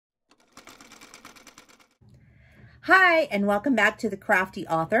Hi, and welcome back to the Crafty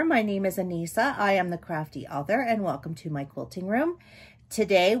Author. My name is Anissa. I am the Crafty Author, and welcome to my quilting room.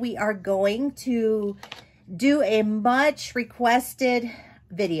 Today we are going to do a much requested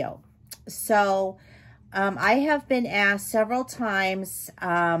video. So I have been asked several times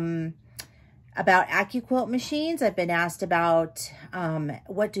about AccuQuilt machines. I've been asked about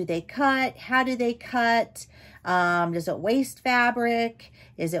what do they cut? How do they cut? Does it waste fabric?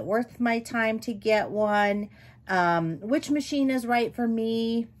 Is it worth my time to get one? Which machine is right for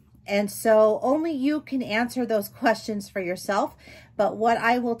me? And so only you can answer those questions for yourself. But what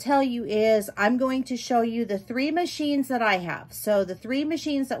I will tell you is I'm going to show you the three machines that I have. So the three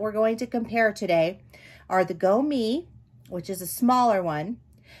machines that we're going to compare today are the GO Me, which is a smaller one,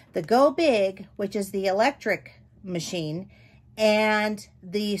 the GO Big, which is the electric machine, and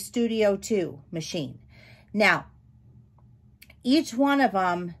the Studio 2 machine. Now, each one of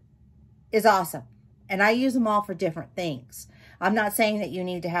them is awesome. And I use them all for different things. I'm not saying that you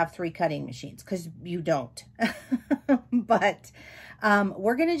need to have three cutting machines, because you don't. But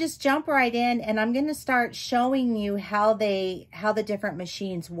we're going to just jump right in, and I'm going to start showing you how the different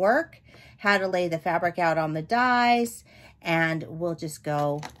machines work, how to lay the fabric out on the dies, and we'll just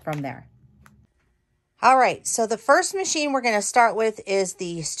go from there. All right, so the first machine we're going to start with is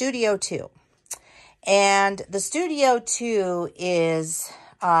the Studio 2. And the Studio 2 is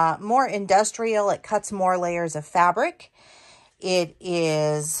more industrial. It cuts more layers of fabric. It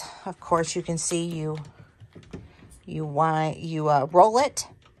is, of course, you can see you roll it.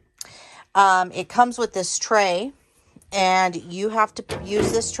 It comes with this tray, and you have to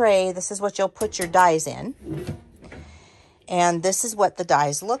use this tray. This is what you'll put your dies in, and this is what the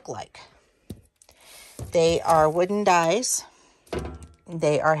dies look like. They are wooden dies.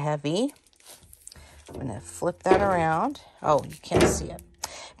 They are heavy. I'm going to flip that around. Oh, you can't see it.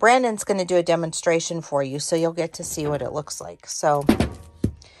 Brandon's going to do a demonstration for you, so you'll get to see what it looks like.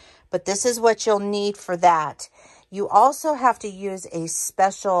 But this is what you'll need for that. You also have to use a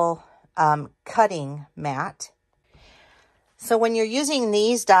special cutting mat. So when you're using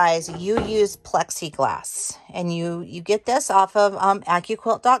these dies, you use plexiglass, and you get this off of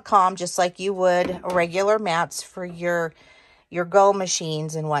AccuQuilt.com, just like you would regular mats for your Go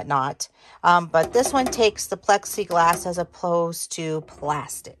machines and whatnot. But this one takes the plexiglass as opposed to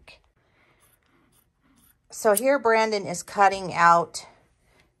plastic. So here Brandon is cutting out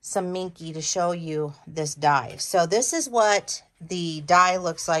some minky to show you this die. So this is what the die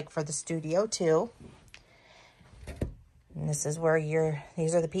looks like for the Studio 2. And this is where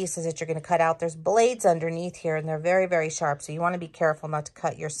these are the pieces that you're going to cut out. There's blades underneath here, and they're very, very sharp. So you want to be careful not to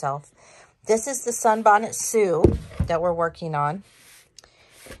cut yourself. This is the Sunbonnet Sue that we're working on.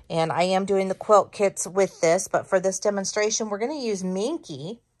 And I am doing the quilt kits with this, but for this demonstration, we're going to use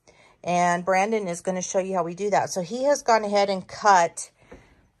minky. And Brandon is going to show you how we do that. So he has gone ahead and cut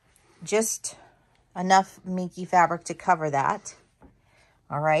just enough minky fabric to cover that.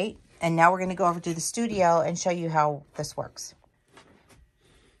 All right. And now we're going to go over to the studio and show you how this works.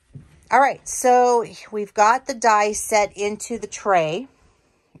 All right. So we've got the die set into the tray.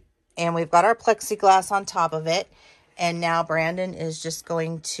 And we've got our plexiglass on top of it. And now Brandon is just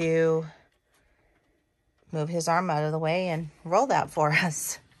going to move his arm out of the way and roll that for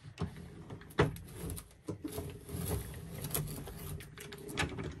us.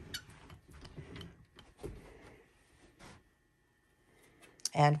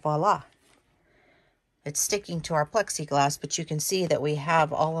 And voila. It's sticking to our plexiglass, but you can see that we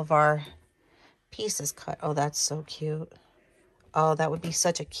have all of our pieces cut. Oh, that's so cute. Oh, that would be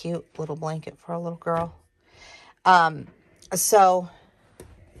such a cute little blanket for a little girl. So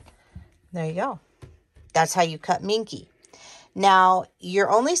there you go. That's how you cut minky. Now,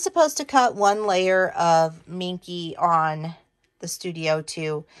 you're only supposed to cut one layer of minky on the Studio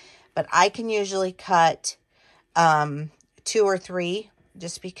 2, but I can usually cut 2 or 3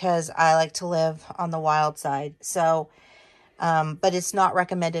 just because I like to live on the wild side. So, but it's not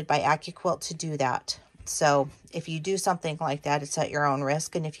recommended by AccuQuilt to do that. So if you do something like that, it's at your own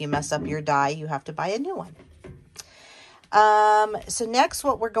risk. And if you mess up your die, you have to buy a new one. So next,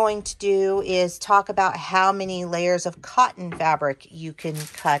 what we're going to do is talk about how many layers of cotton fabric you can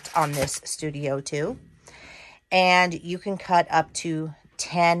cut on this Studio 2. And you can cut up to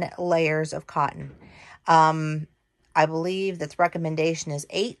 10 layers of cotton. I believe that the recommendation is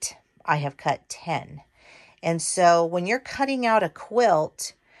 8. I have cut 10. And so when you're cutting out a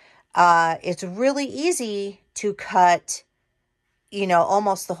quilt, it's really easy to cut,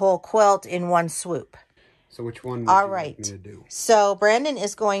 almost the whole quilt in one swoop. So which one would you like me to do? So Brandon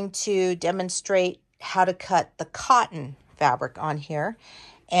is going to demonstrate how to cut the cotton fabric on here.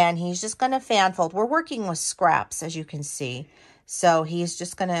 And he's just going to fan fold. We're working with scraps, as you can see. So he's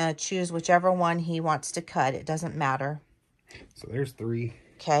just going to choose whichever one he wants to cut. It doesn't matter. So there's 3.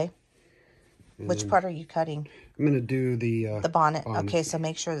 Okay. Which part are you cutting? I'm going to do the bonnet. Okay, so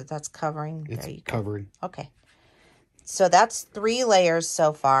make sure that that's covering. It's there you go. covering. Okay. So that's 3 layers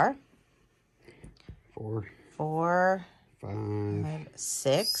so far. 4, 5,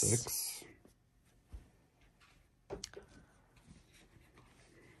 6.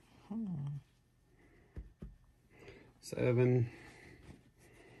 7,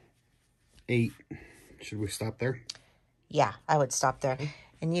 8. Should we stop there? Yeah, I would stop there.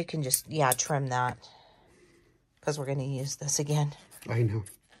 And you can just, trim that. Because we're going to use this again. I know.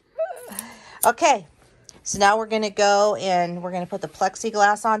 Okay. So now we're going to go and we're going to put the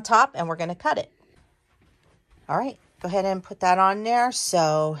plexiglass on top and we're going to cut it. All right. Go ahead and put that on there.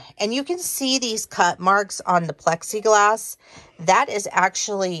 So, and you can see these cut marks on the plexiglass. That is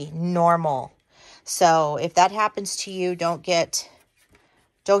actually normal. So if that happens to you, don't get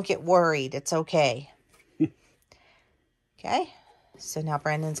worried. It's okay. Okay. So now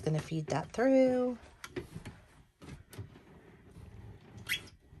Brandon's going to feed that through.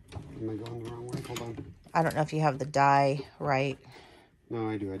 Am I going the wrong way? Hold on. I don't know if you have the die right. No,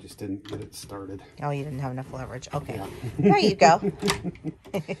 I do. I just didn't get it started. Oh, you didn't have enough leverage. Okay. Yeah. There you go.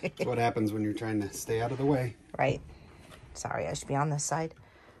 That's what happens when you're trying to stay out of the way. Right. Sorry, I should be on this side.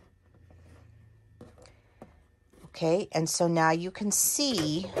 Okay, and so now you can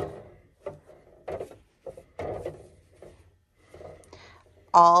see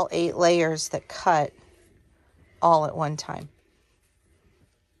all 8 layers that cut all at one time.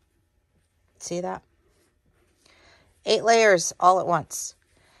 See that? 8 layers all at once.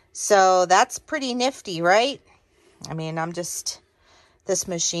 So that's pretty nifty, right? I mean, this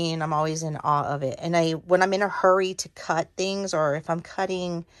machine, I'm always in awe of it. And when I'm in a hurry to cut things, or if I'm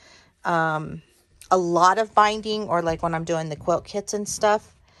cutting a lot of binding, or like when I'm doing the quilt kits and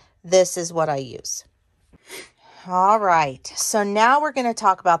stuff, this is what I use. All right. So now we're going to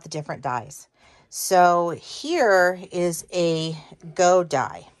talk about the different dies. So here is a Go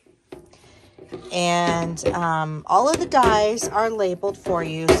die. And all of the dies are labeled for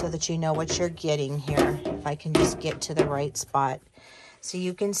you so that you know what you're getting here. If I can just get to the right spot. So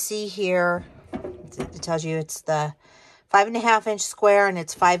you can see here, it tells you it's the 5.5 inch square and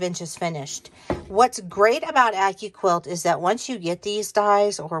it's 5 inches finished. What's great about AccuQuilt is that once you get these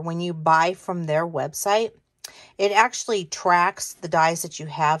dies, or when you buy from their website, it actually tracks the dies that you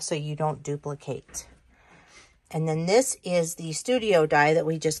have so you don't duplicate. And then this is the studio die that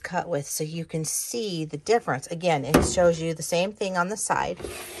we just cut with, so you can see the difference. Again, it shows you the same thing on the side,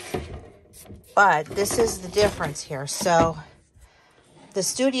 but this is the difference here. So the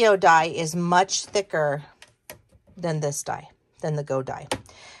studio die is much thicker than this die, than the Go die.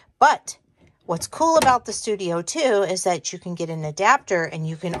 But what's cool about the Studio too is that you can get an adapter and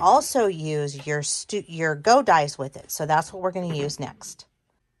you can also use your Go dies with it. So that's what we're going to use next.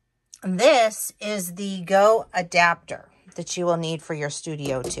 This is the Go adapter that you will need for your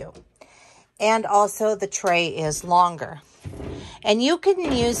Studio 2. And also the tray is longer. And you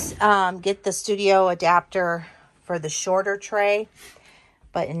can use, get the Studio adapter for the shorter tray.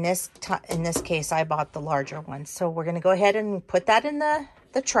 But in this case, I bought the larger one. So we're going to go ahead and put that in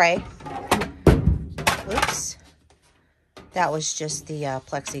the tray. Oops. That was just the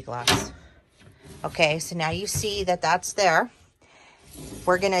plexiglass. Okay, so now you see that that's there.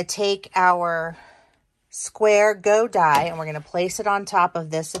 We're going to take our square Go die and we're going to place it on top of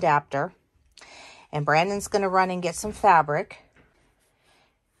this adapter. And Brandon's going to run and get some fabric.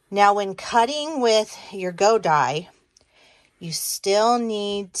 Now, when cutting with your Go die, you still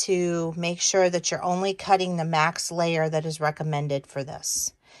need to make sure that you're only cutting the max layer that is recommended for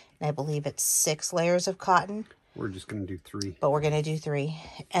this. And I believe it's 6 layers of cotton. We're just going to do 3. But we're going to do 3.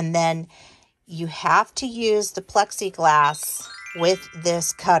 And then you have to use the plexiglass with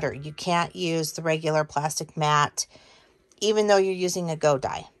this cutter. You can't use the regular plastic mat, even though you're using a Go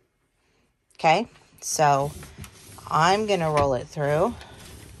die. Okay, so I'm going to roll it through.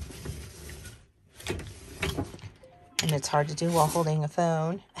 And it's hard to do while holding a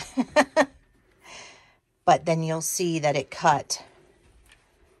phone. But then you'll see that it cut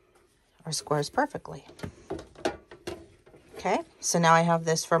our squares perfectly. Okay, so now I have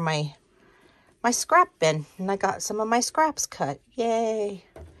this for my scrap bin, and I got some of my scraps cut. Yay!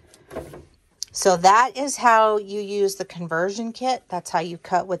 So that is how you use the conversion kit. That's how you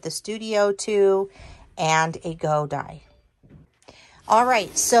cut with the Studio 2 and a Go die. All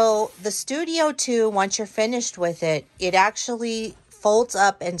right, so the Studio 2, once you're finished with it, it actually folds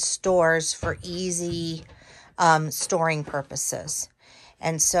up and stores for easy storing purposes.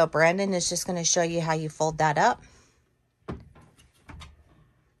 And so Brandon is just going to show you how you fold that up.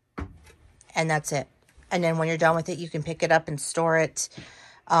 And that's it. And then when you're done with it, you can pick it up and store it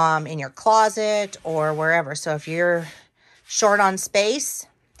in your closet or wherever. So if you're short on space,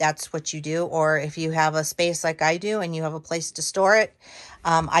 that's what you do. Or if you have a space like I do and you have a place to store it,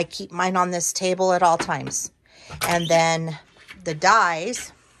 I keep mine on this table at all times. And then the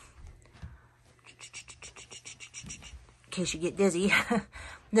dies, in case you get dizzy,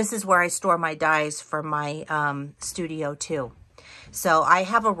 this is where I store my dies for my studio too. So I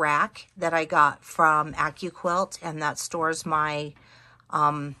have a rack that I got from AccuQuilt, and that stores my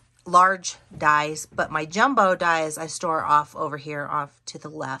large dies, but my jumbo dies I store off over here, off to the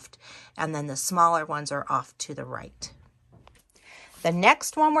left, and then the smaller ones are off to the right. The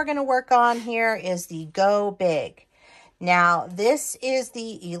next one we're going to work on here is the Go Big. Now, this is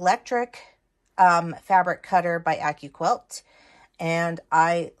the electric fabric cutter by AccuQuilt. And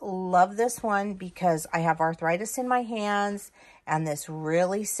I love this one because I have arthritis in my hands, and this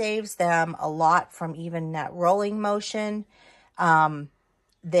really saves them a lot from even that rolling motion.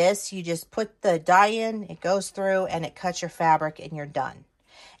 This, you just put the die in, it goes through, and it cuts your fabric, and you're done.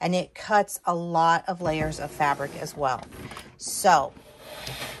 And it cuts a lot of layers of fabric as well. So,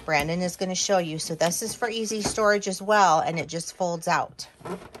 Brandon is going to show you. So this is for easy storage as well, and it just folds out.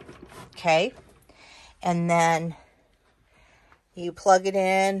 Okay? And then you plug it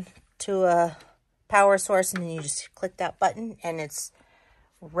in to a power source, and then you just click that button, and it's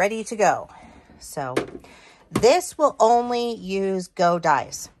ready to go. So this will only use Go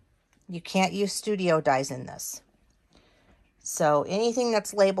dies. You can't use Studio dies in this. So anything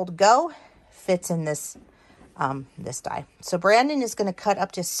that's labeled Go fits in this this die. So Brandon is going to cut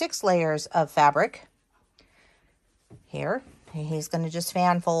up to 6 layers of fabric here. He's going to just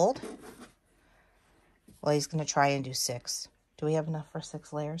fan fold. Well, he's going to try and do 6. Do we have enough for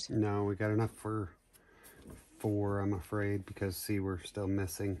 6 layers? No, we got enough for 4, I'm afraid, because see, we're still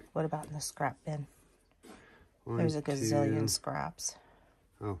missing. What about in the scrap bin? 1, There's a gazillion 2. scraps.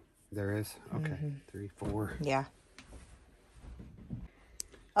 Oh, there is? Okay. 3, 4. Yeah.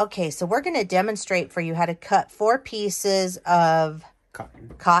 Okay, so we're going to demonstrate for you how to cut 4 pieces of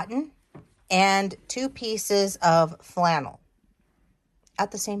cotton and 2 pieces of flannel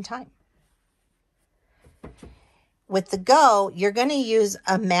at the same time. With the Go, you're going to use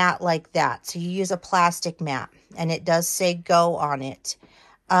a mat like that. So you use a plastic mat, and it does say Go on it.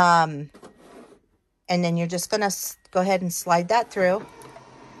 And then you're just going to go ahead and slide that through.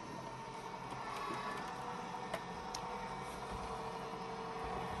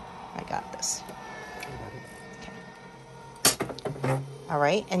 I got this. Okay. All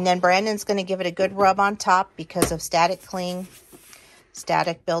right, and then Brandon's going to give it a good rub on top because of static cling.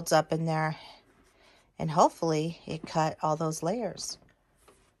 Static builds up in there. And hopefully it cut all those layers.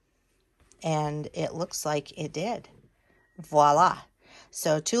 And it looks like it did. Voila.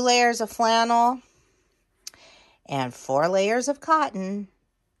 So 2 layers of flannel and 4 layers of cotton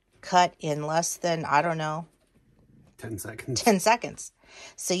cut in less than, I don't know, 10 seconds. 10 seconds.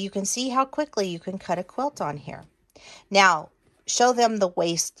 So you can see how quickly you can cut a quilt on here. Now, show them the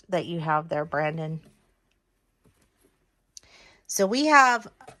waist that you have there, Brandon. So we have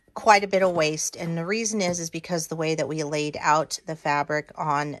quite a bit of waste, and the reason is because the way that we laid out the fabric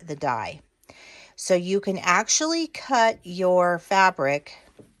on the die. So you can actually cut your fabric.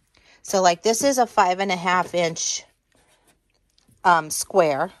 So like this is a 5.5 inch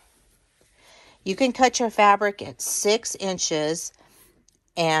square. You can cut your fabric at 6 inches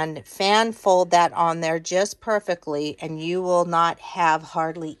and fan fold that on there just perfectly, and you will not have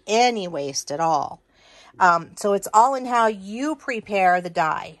hardly any waste at all. So it's all in how you prepare the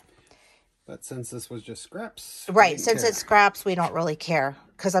die. But since this was just scraps. Right, since it's scraps, we don't really care,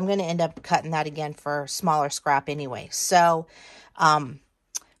 because I'm going to end up cutting that again for smaller scrap anyway. So,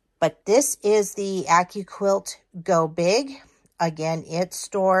 but this is the AccuQuilt GO Big. Again, it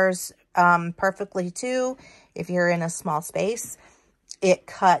stores perfectly too if you're in a small space. It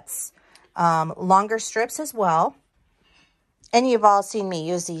cuts longer strips as well. And you've all seen me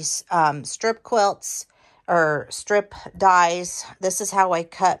use these strip quilts or strip dies. This is how I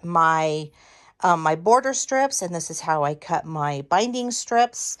cut my my border strips, and this is how I cut my binding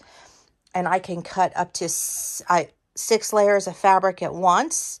strips. And I can cut up to 6 layers of fabric at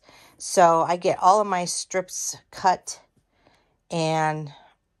once. So I get all of my strips cut and,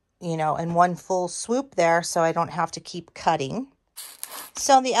 you know, in one full swoop there, so I don't have to keep cutting.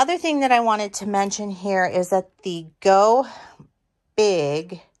 So the other thing that I wanted to mention here is that the Go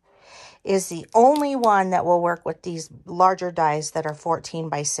Big is the only one that will work with these larger dies that are 14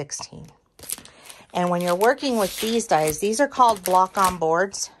 by 16. And when you're working with these dies, these are called block-on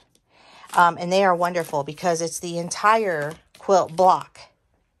boards. And they are wonderful because it's the entire quilt block.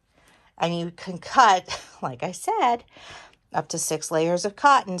 And you can cut, like I said, up to 6 layers of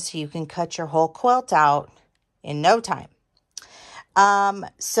cotton, so you can cut your whole quilt out in no time.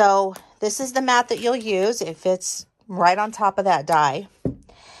 So this is the mat that you'll use. It fits right on top of that die.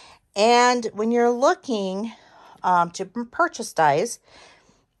 And when you're looking to purchase dies,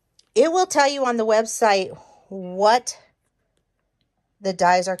 it will tell you on the website what the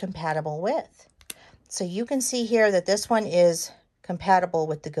dies are compatible with. So you can see here that this one is compatible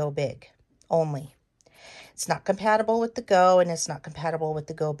with the Go Big only. It's not compatible with the Go, and it's not compatible with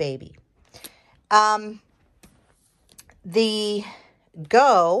the Go Baby. The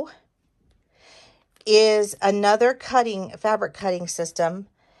Go is another fabric cutting system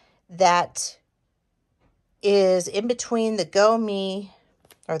that is in between the Go Me,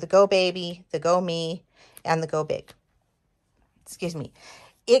 or the Go Baby, the Go Me, and the Go Big. Excuse me.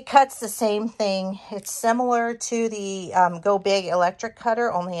 It cuts the same thing. It's similar to the Go Big electric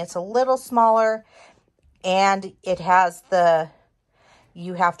cutter, only it's a little smaller, and it has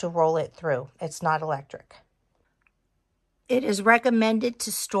you have to roll it through. It's not electric. It is recommended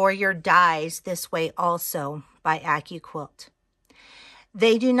to store your dies this way also by AccuQuilt.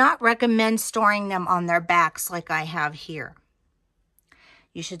 They do not recommend storing them on their backs like I have here.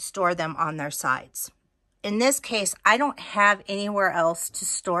 You should store them on their sides. In this case, I don't have anywhere else to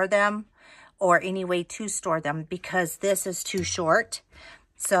store them or any way to store them because this is too short.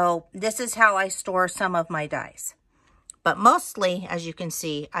 So this is how I store some of my dies. But mostly, as you can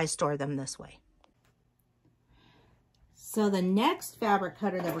see, I store them this way. So the next fabric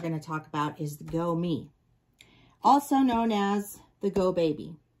cutter that we're going to talk about is the Go Me, also known as the Go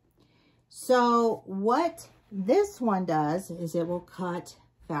Baby. So what this one does is it will cut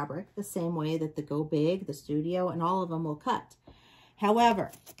fabric the same way that the Go Big, the Studio, and all of them will cut.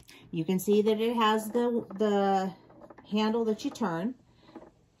 However, you can see that it has the handle that you turn,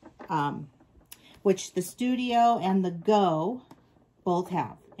 which the Studio and the Go both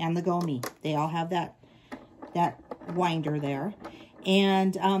have, and the Go Me. They all have that winder there.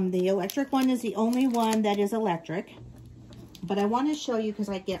 And the electric one is the only one that is electric. But I want to show you because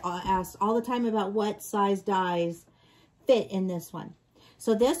I get asked all the time about what size dies fit in this one.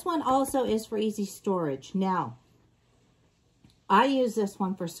 So this one also is for easy storage. Now, I use this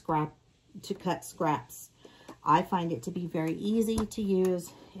one for to cut scraps. I find it to be very easy to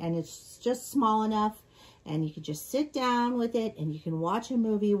use, and it's just small enough, and you can just sit down with it and you can watch a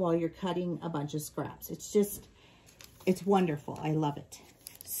movie while you're cutting a bunch of scraps. It's wonderful. I love it.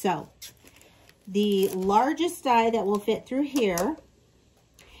 So the largest die that will fit through here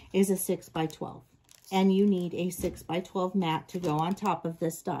is a 6x12. And you need a 6x12 mat to go on top of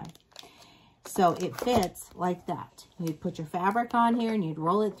this die. So it fits like that. You'd put your fabric on here and you'd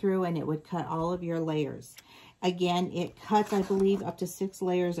roll it through and it would cut all of your layers. Again, it cuts, I believe, up to 6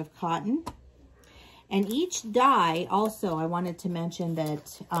 layers of cotton. And each die, also, I wanted to mention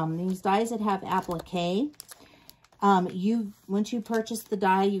that these dies that have applique, once you purchase the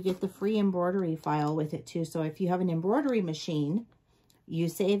die, you get the free embroidery file with it too. So if you have an embroidery machine, you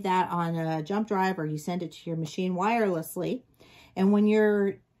save that on a jump drive or you send it to your machine wirelessly. And when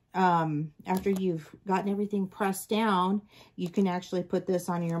you're, after you've gotten everything pressed down, you can actually put this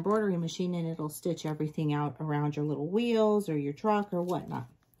on your embroidery machine and it'll stitch everything out around your little wheels or your truck or whatnot.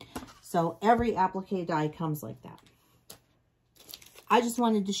 So every applique die comes like that. I just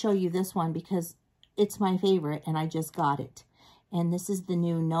wanted to show you this one because it's my favorite and I just got it. And this is the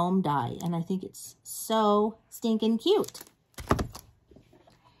new gnome die and I think it's so stinking cute.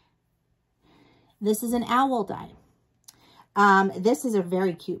 This is an owl die. This is a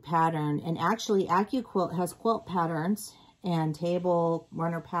very cute pattern, and actually AccuQuilt has quilt patterns and table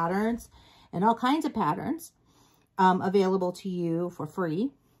runner patterns and all kinds of patterns available to you for free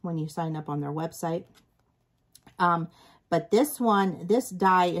when you sign up on their website. But this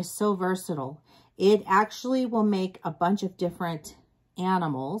die is so versatile. It actually will make a bunch of different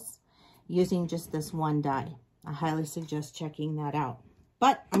animals using just this one die. I highly suggest checking that out.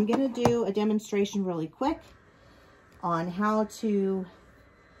 But I'm going to do a demonstration really quick on how to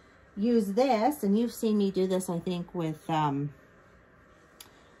use this. And you've seen me do this, I think, with, whatchamacallit.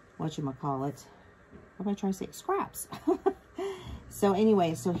 What am I trying to say? Scraps. So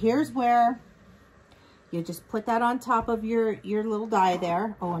anyway, so here's where you just put that on top of your little die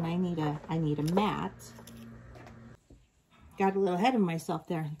there. Oh, and I need a mat. Got a little ahead of myself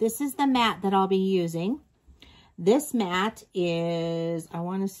there. This is the mat that I'll be using. This mat is, I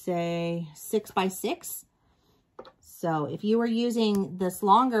want to say 6x6. So if you were using this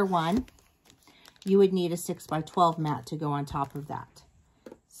longer one, you would need a 6x12 mat to go on top of that.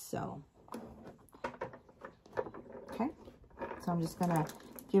 So, okay. So I'm just going to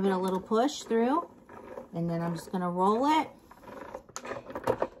give it a little push through, and then I'm just going to roll it.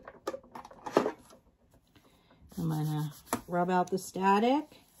 I'm going to rub out the static,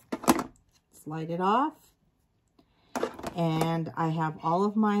 slide it off, and I have all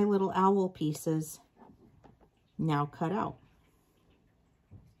of my little owl pieces now cut out.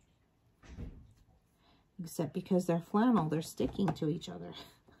 Except because they're flannel, they're sticking to each other.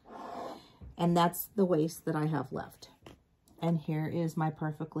 And that's the waste that I have left. And here is my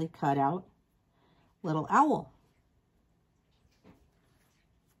perfectly cut out little owl.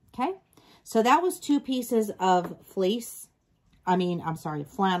 Okay, so that was 2 pieces of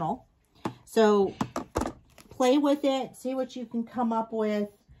flannel. So play with it, see what you can come up with.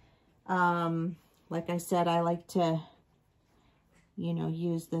 Like I said, I like to, you know,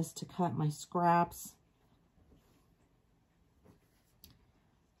 use this to cut my scraps.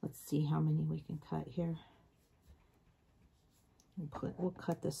 Let's see how many we can cut here. We'll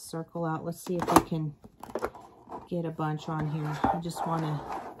cut this circle out. Let's see if we can get a bunch on here. I just want to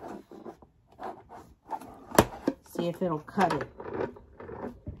see if it'll cut it.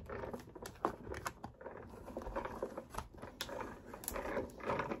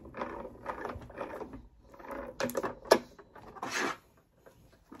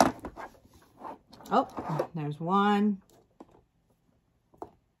 Oh, there's one.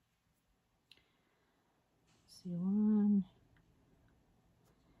 See, 1,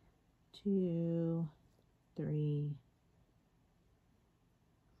 2, 3,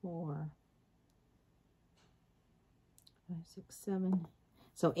 4, 5, 6, 7.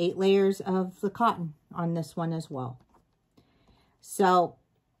 So 8 layers of the cotton on this one as well. So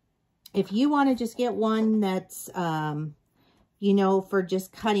if you want to just get one that's, you know, for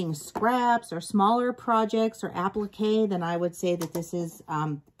just cutting scraps or smaller projects or applique, then I would say that this is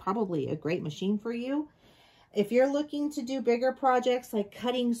probably a great machine for you. If you're looking to do bigger projects like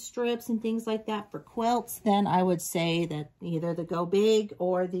cutting strips and things like that for quilts, then I would say that either the Go Big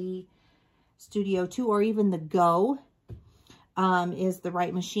or the Studio 2 or even the Go is the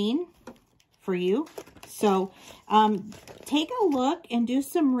right machine for you. So take a look and do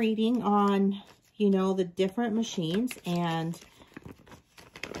some reading on, you know, the different machines and,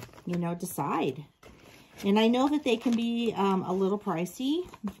 you know, decide. And I know that they can be a little pricey,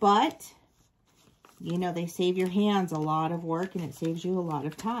 but you know, they save your hands a lot of work and it saves you a lot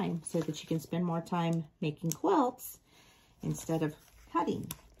of time so that you can spend more time making quilts instead of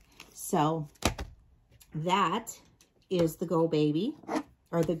cutting. So that is the Go Baby,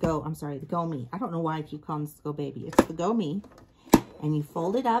 or the Go Me. I don't know why I keep calling this the Go Baby. It's the Go Me. And you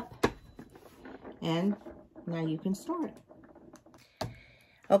fold it up and now you can store it.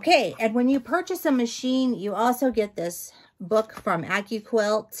 Okay, and when you purchase a machine, you also get this book from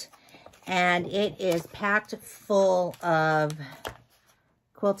AccuQuilt. And it is packed full of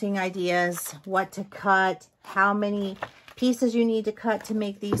quilting ideas, what to cut, how many pieces you need to cut to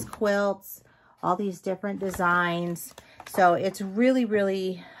make these quilts, all these different designs. So it's really,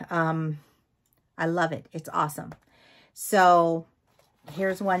 really, I love it. It's awesome. So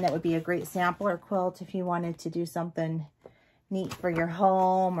here's one that would be a great sampler quilt if you wanted to do something neat for your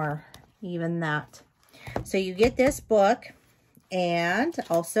home or even that. So you get this book. And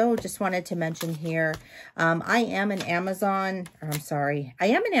also just wanted to mention here, I am an Amazon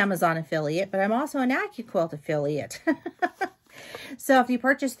affiliate, but I'm also an AccuQuilt affiliate. So if you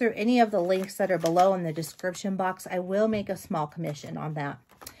purchase through any of the links that are below in the description box, I will make a small commission on that.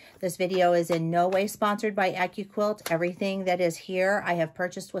 This video is in no way sponsored by AccuQuilt. Everything that is here, I have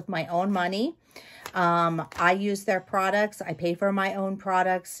purchased with my own money. I use their products. I pay for my own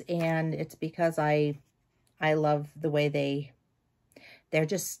products, and it's because I love the way they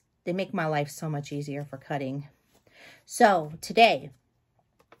make my life so much easier for cutting. So today,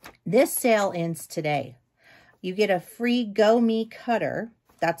 this sale ends today. You get a free Go Me cutter.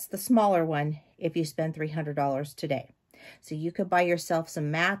 That's the smaller one if you spend $300 today. So you could buy yourself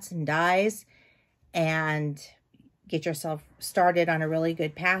some mats and dies and get yourself started on a really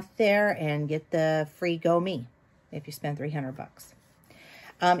good path there and get the free Go Me if you spend $300 bucks.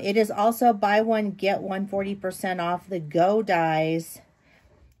 It is also buy one, get one 40% off the Go dies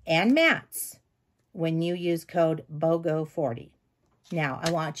and mats when you use code BOGO40. Now,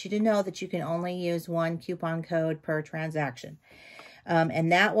 I want you to know that you can only use one coupon code per transaction.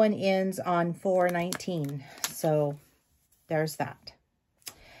 And that one ends on 4/19. So there's that.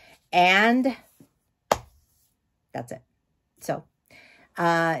 And that's it. So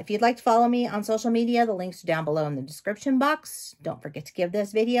If you'd like to follow me on social media, the links are down below in the description box. Don't forget to give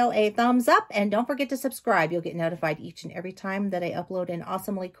this video a thumbs up, and don't forget to subscribe. You'll get notified each and every time that I upload an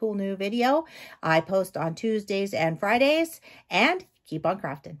awesomely cool new video. I post on Tuesdays and Fridays, and keep on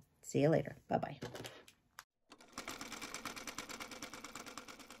crafting. See you later. Bye-bye.